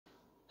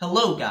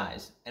Hello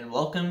guys, and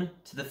welcome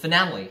to the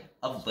finale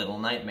of Little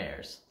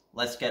Nightmares.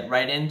 Let's get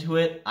right into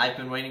it. I've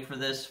been waiting for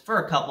this for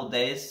a couple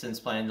days since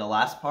playing the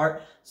last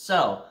part,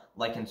 so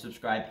like and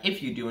subscribe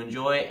if you do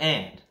enjoy,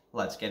 and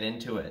let's get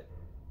into it.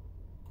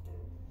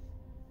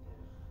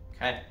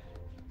 Okay,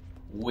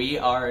 we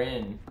are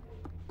in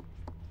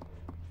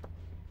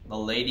the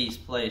lady's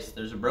place.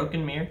 There's a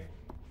broken mirror,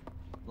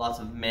 lots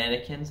of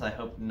mannequins. I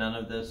hope none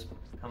of those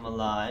come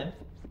alive.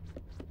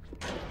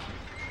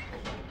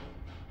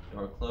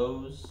 Door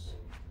closed.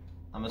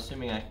 I'm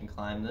assuming I can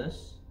climb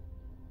this.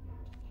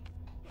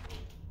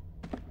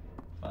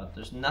 But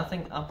there's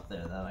nothing up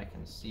there that I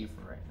can see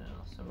for right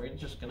now. So we're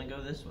just gonna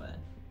go this way.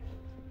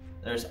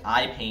 There's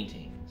eye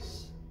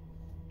paintings.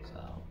 So,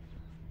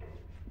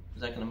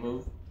 is that gonna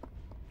move?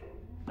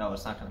 No,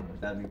 it's not gonna move.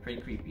 That'd be pretty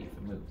creepy if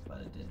it moved, but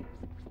it didn't.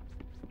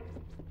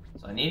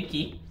 So I need a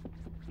key.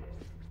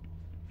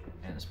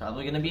 And it's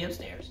probably gonna be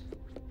upstairs.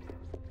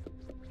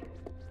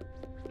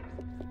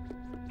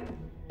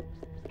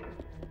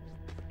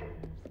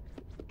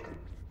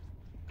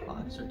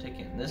 Clocks are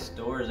ticking. This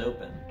door is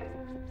open.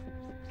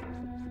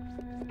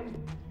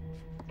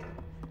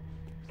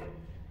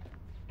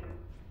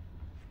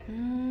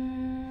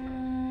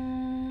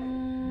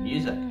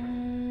 Music.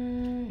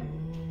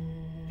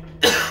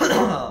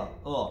 Oh.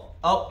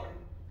 Oh.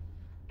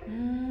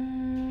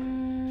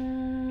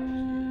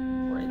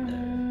 Right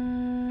there.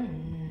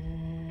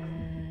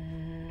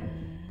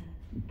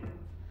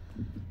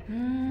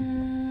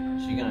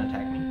 Is she gonna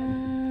attack me?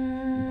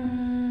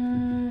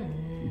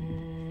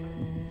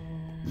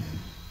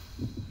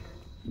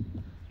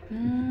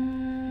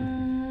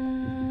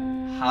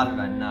 How did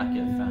I not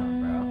get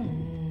found, bro?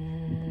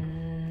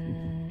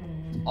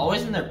 It's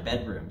always in their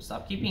bedroom.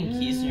 Stop keeping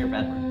keys in your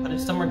bedroom. Put it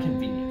somewhere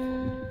convenient for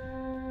me.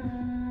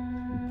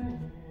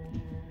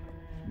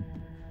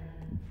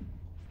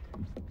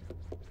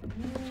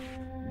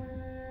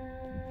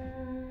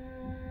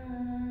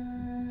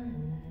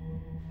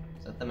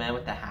 Is that the man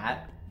with the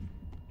hat?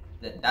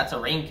 That's a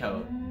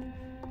raincoat.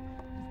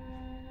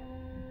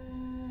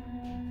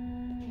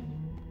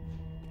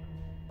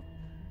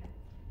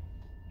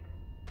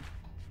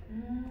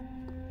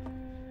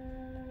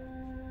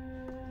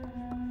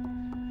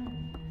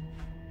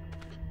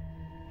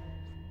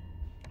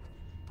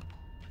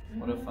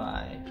 What if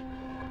I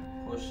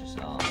push this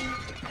off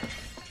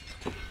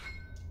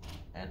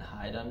and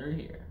hide under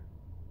here?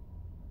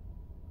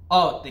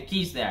 Oh, the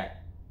key's there.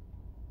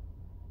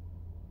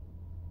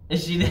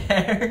 Is she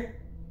there?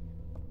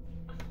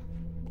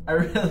 I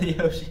really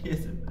hope she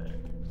isn't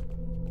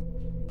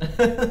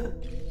there.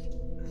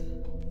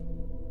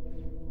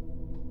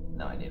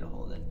 No, I need to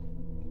hold it.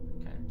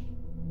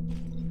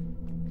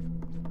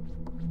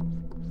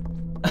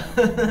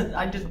 Okay.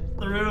 I just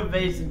threw a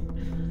vase and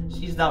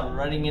she's not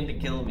running in to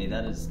kill me.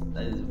 That is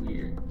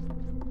weird.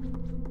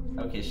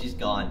 Okay, she's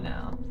gone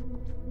now.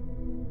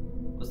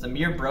 Was the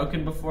mirror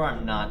broken before?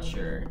 I'm not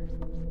sure.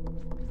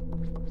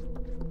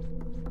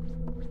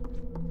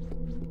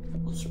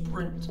 We'll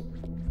sprint.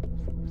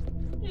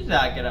 She's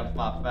not gonna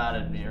pop out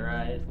at me,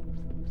 right?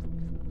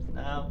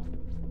 No.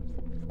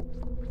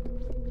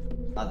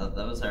 I thought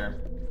that was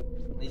her.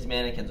 These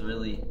mannequins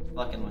really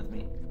fucking with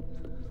me.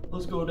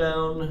 Let's go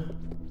down.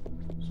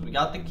 So we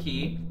got the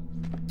key.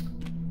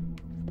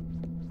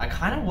 I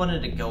kind of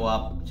wanted to go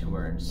up to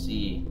her and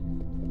see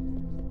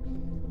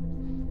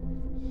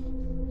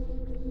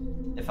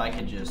if I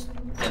could just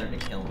get her to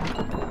kill me.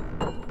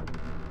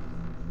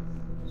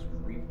 Let's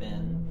creep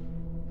in.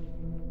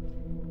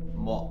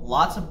 Well,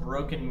 lots of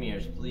broken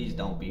mirrors. Please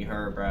don't be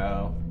her,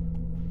 bro.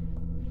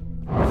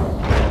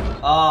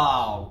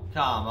 Oh,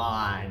 come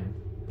on.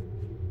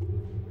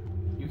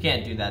 You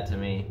can't do that to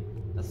me.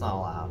 That's not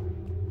allowed.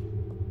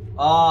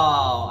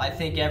 Oh, I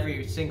think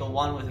every single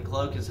one with a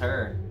cloak is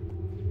her.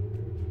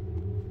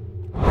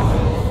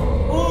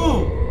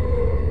 Ooh!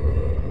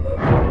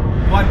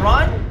 Do I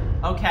run?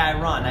 Okay, I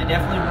run. I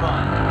definitely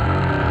run.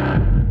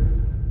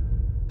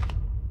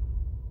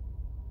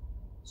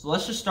 So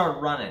let's just start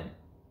running.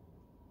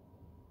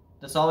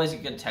 That's always a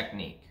good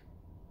technique.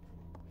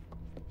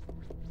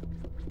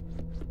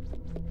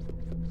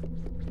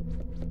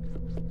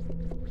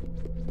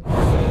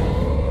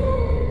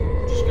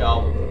 Just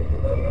go.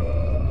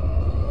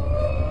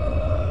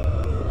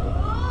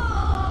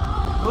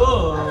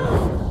 Ooh!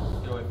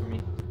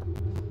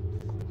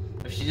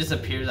 She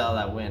disappears out of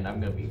that wind, I'm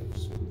gonna be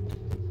spooked.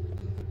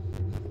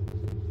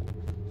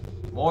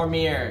 More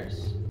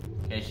mirrors.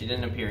 Okay, she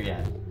didn't appear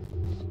yet.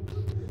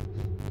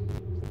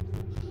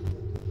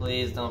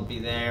 Please don't be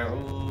there.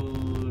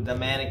 Ooh, the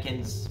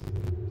mannequins.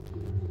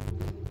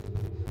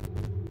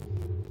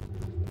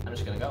 I'm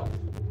just gonna go.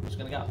 I'm just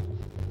gonna go.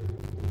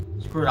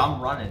 Screw it,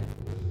 I'm running.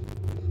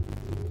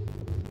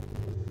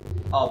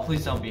 Oh,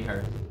 please don't be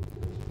her.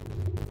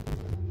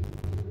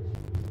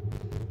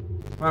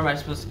 Where am I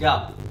supposed to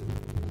go?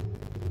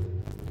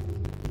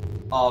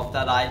 Oh, if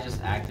that eye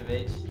just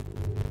activates.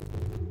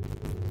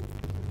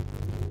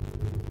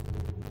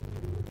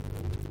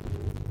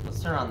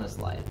 Let's turn on this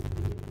light.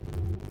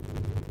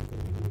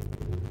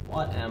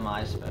 What am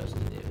I supposed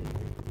to do?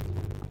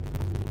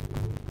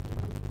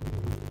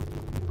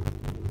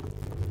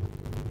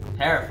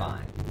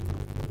 Terrifying.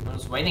 I'm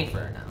just waiting for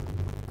her now.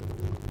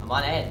 I'm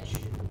on edge.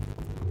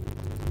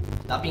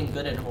 Stop being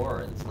good at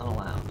horror. It's not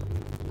allowed.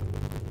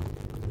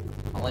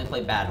 I only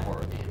play bad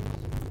horror games.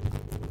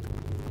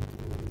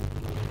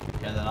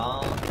 Get that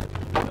on.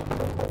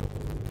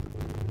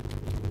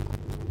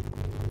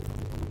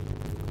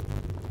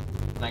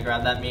 Can I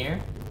grab that mirror?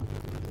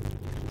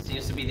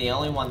 Seems to be the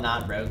only one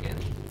not broken.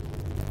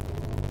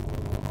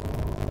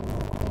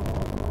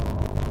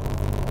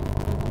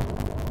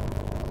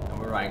 And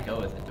where do I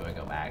go with it? Do I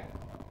go back?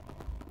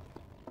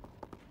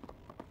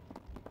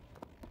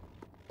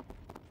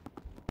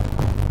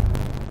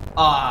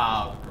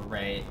 Oh,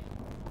 great.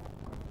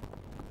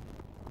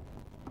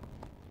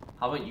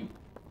 How about you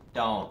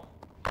don't?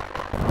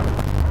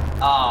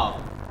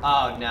 Oh,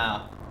 oh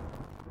no.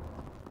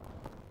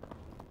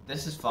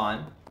 This is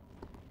fun.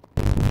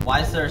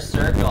 Why is there a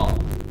circle?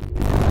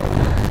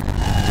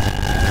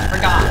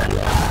 Forgot.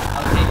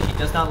 Okay, she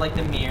does not like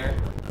the mirror.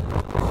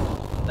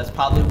 That's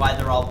probably why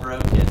they're all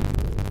broken.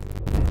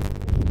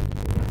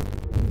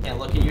 Can't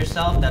look at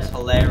yourself? That's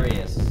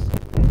hilarious.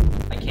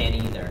 I can't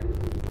either.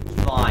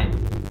 Fine.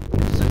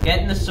 So get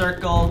in the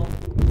circle,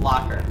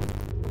 block her.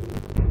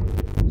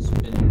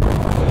 Spin.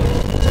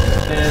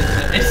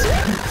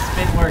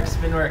 Spin works,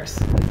 spin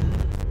works.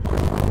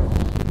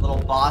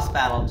 Little boss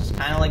battle, just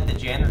kind of like the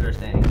janitor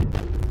thing.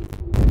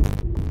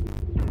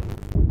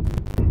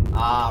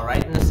 Ah,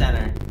 right in the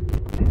center.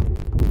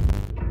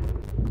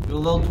 Do a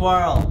little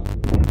twirl.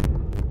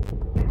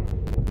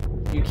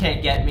 You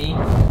can't get me.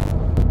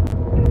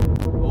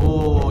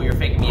 Ooh, you're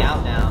faking me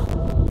out now.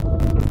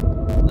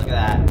 Look at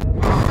that.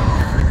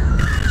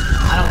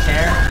 I don't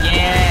care.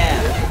 Yeah.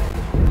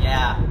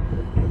 Yeah.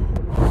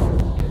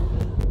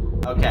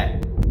 Okay.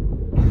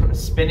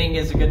 Spinning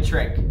is a good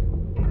trick.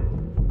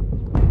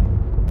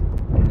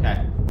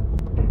 Okay.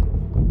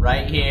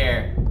 Right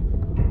here.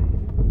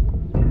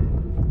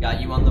 Got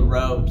you on the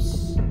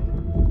ropes.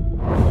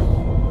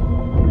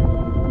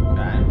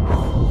 Okay.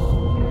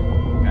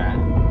 Okay.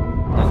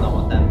 Don't know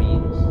what that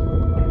means.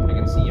 I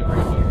can see you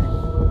right here.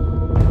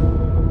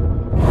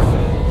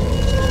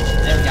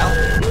 There we go.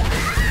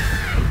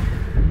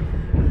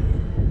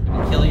 Did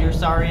we kill your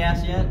sorry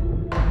ass yet?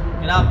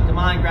 Get up, come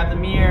on, grab the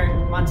mirror.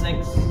 Come on,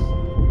 Six.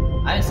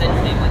 I haven't said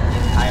your name like the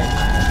entire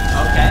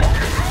time. Okay.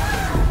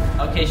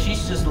 Okay,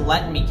 she's just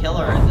letting me kill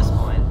her at this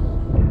point.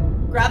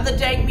 Grab the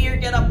dang mirror,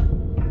 get up.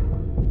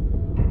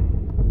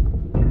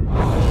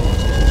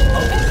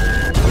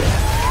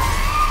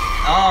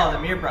 Oh, the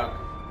mirror broke.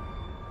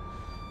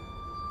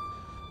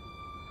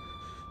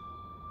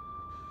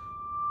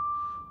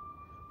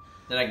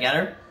 Did I get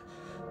her?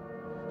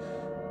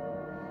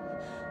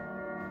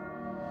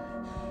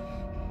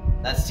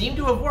 That seemed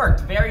to have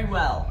worked very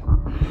well.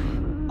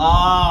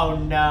 Oh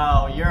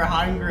no, you're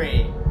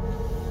hungry.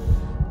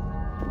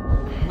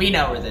 We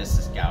know where this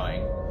is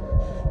going.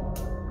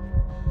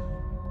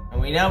 And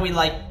we know we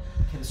like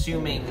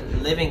consuming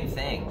living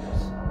things.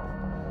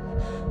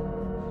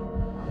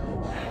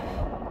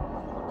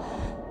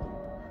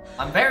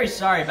 I'm very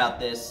sorry about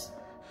this.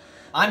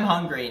 I'm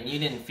hungry and you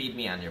didn't feed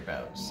me on your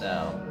boat,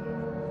 so...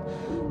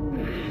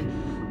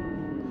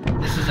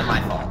 This isn't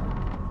my fault.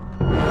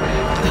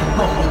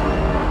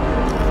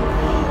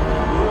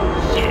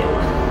 Shit.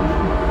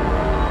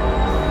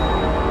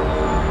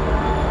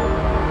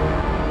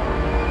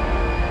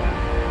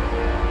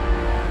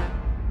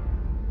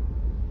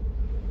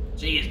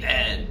 She's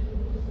dead.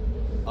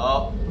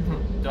 Oh,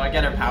 do I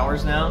get her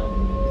powers now?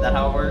 Is that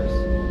how it works?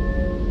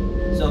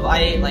 So if I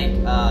ate like,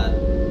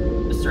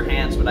 Mr.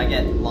 Hands, would I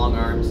get long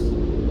arms?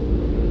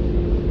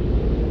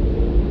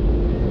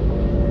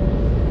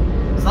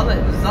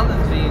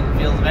 Something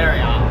feels very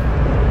off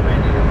right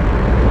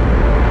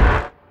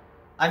now.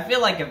 I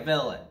feel like a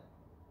villain.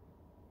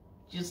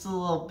 Just a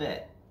little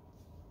bit.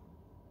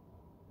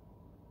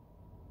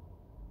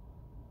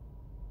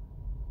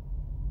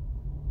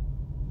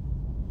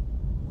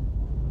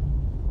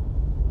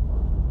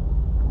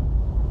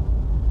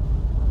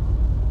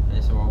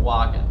 Okay, so we're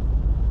walking.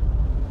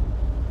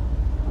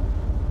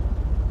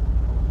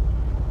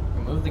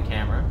 Remove the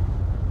camera.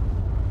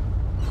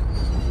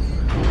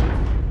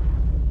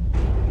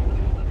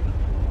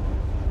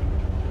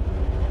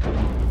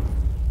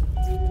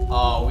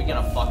 Oh, we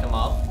gonna fuck him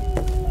up?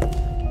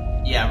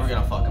 Yeah, we're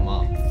gonna fuck him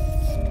up.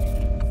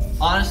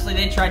 Honestly,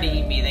 they tried to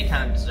eat me. They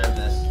kind of deserve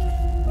this.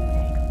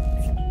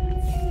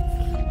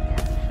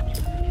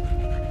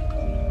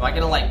 Am I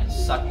gonna, like,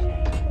 suck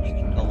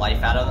the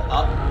life out of the...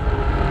 Oh.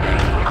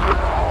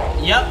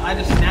 Yep, I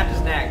just snapped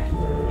his neck.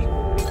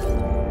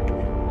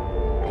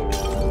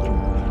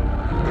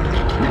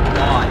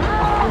 God.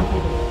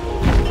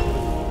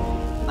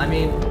 I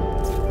mean,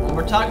 when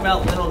we're talking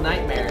about little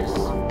nightmares,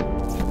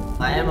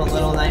 I am a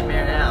little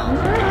nightmare now.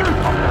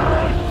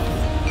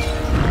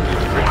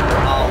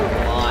 Oh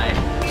my.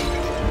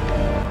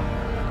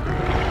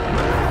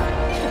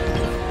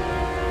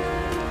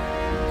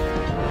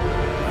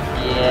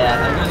 Yeah,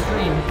 there goes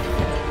Dream.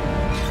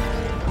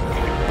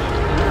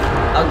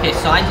 Okay,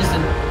 so I just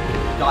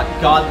got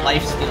God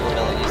lifesteal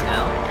abilities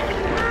now.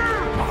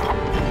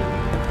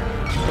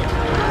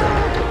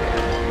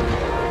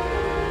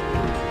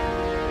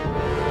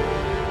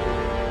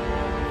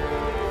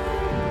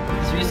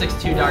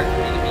 music's too dark for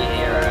me to be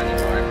here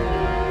anymore.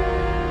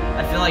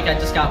 I feel like I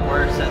just got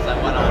worse as I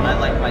went on. I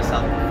liked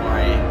myself before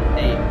a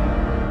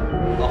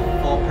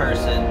full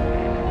person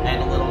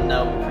and a little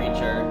gnome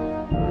creature.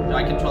 Do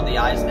I control the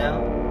eyes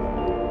now?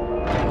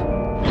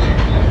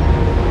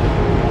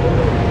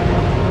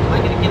 Am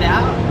I gonna get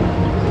out?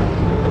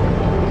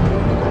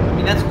 I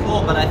mean, that's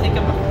cool, but I think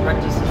I'm a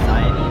threat to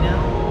society now.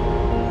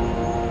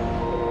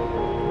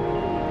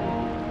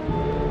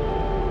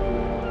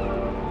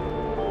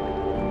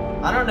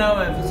 I don't know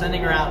if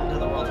sending her out into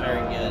the world's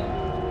very good.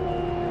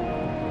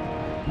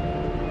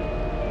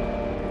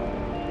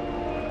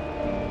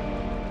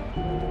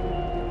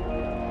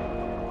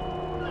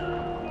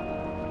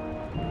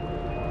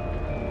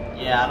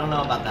 Yeah, I don't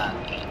know about that.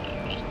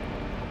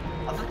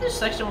 I thought this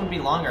section would be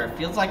longer. It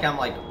feels like I'm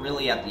like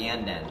really at the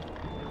end.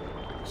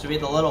 Should be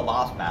the little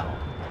boss battle.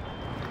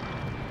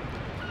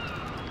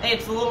 Hey,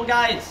 it's the little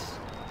guys!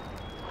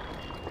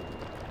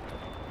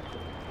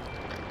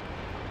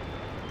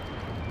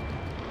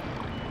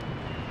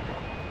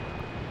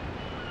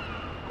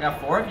 We got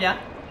 4 of ya.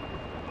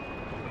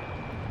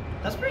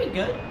 That's pretty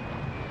good.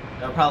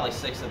 There are probably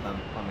 6 of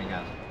them. Oh my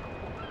god.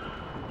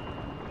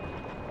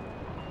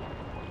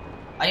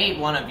 I ate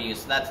 1 of you,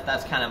 so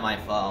that's kind of my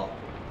fault.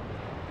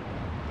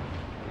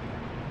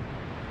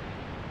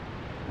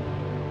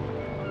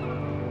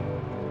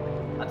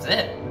 That's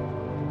it.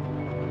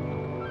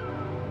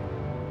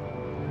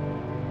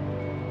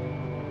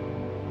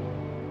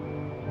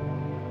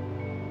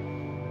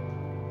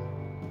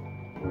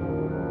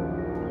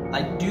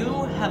 I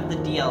do have the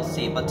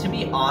DLC, but to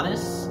be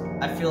honest,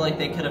 I feel like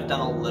they could have done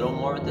a little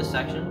more with this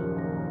section,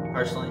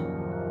 personally.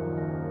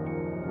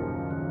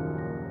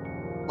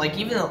 Like,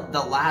 even the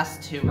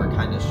last 2 were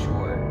kind of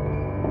short.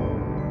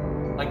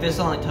 Like, this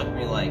only took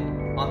me, like,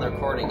 on the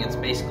recording, it's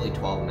basically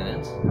 12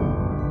 minutes.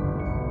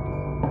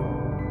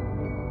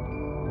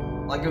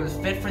 Like, it was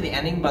fit for the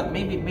ending, but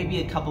maybe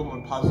a couple more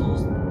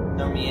puzzles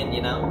throw me in,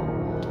 you know?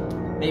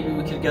 Maybe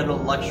we could go to a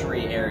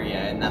luxury area,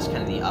 and that's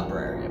kind of the upper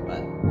area,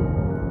 but...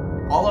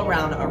 all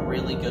around, a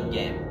really good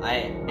game.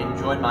 I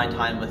enjoyed my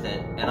time with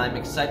it, and I'm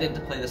excited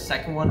to play the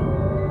second one,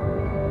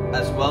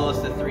 as well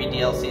as the 3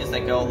 DLCs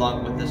that go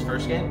along with this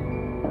first game.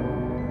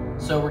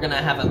 So we're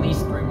gonna have at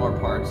least 3 more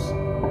parts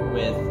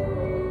with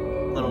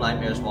Little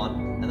Nightmares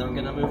 1, and then we're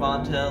gonna move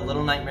on to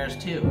Little Nightmares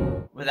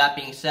 2. With that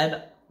being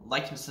said,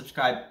 like and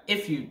subscribe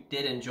if you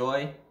did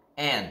enjoy,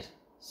 and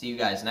see you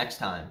guys next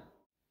time.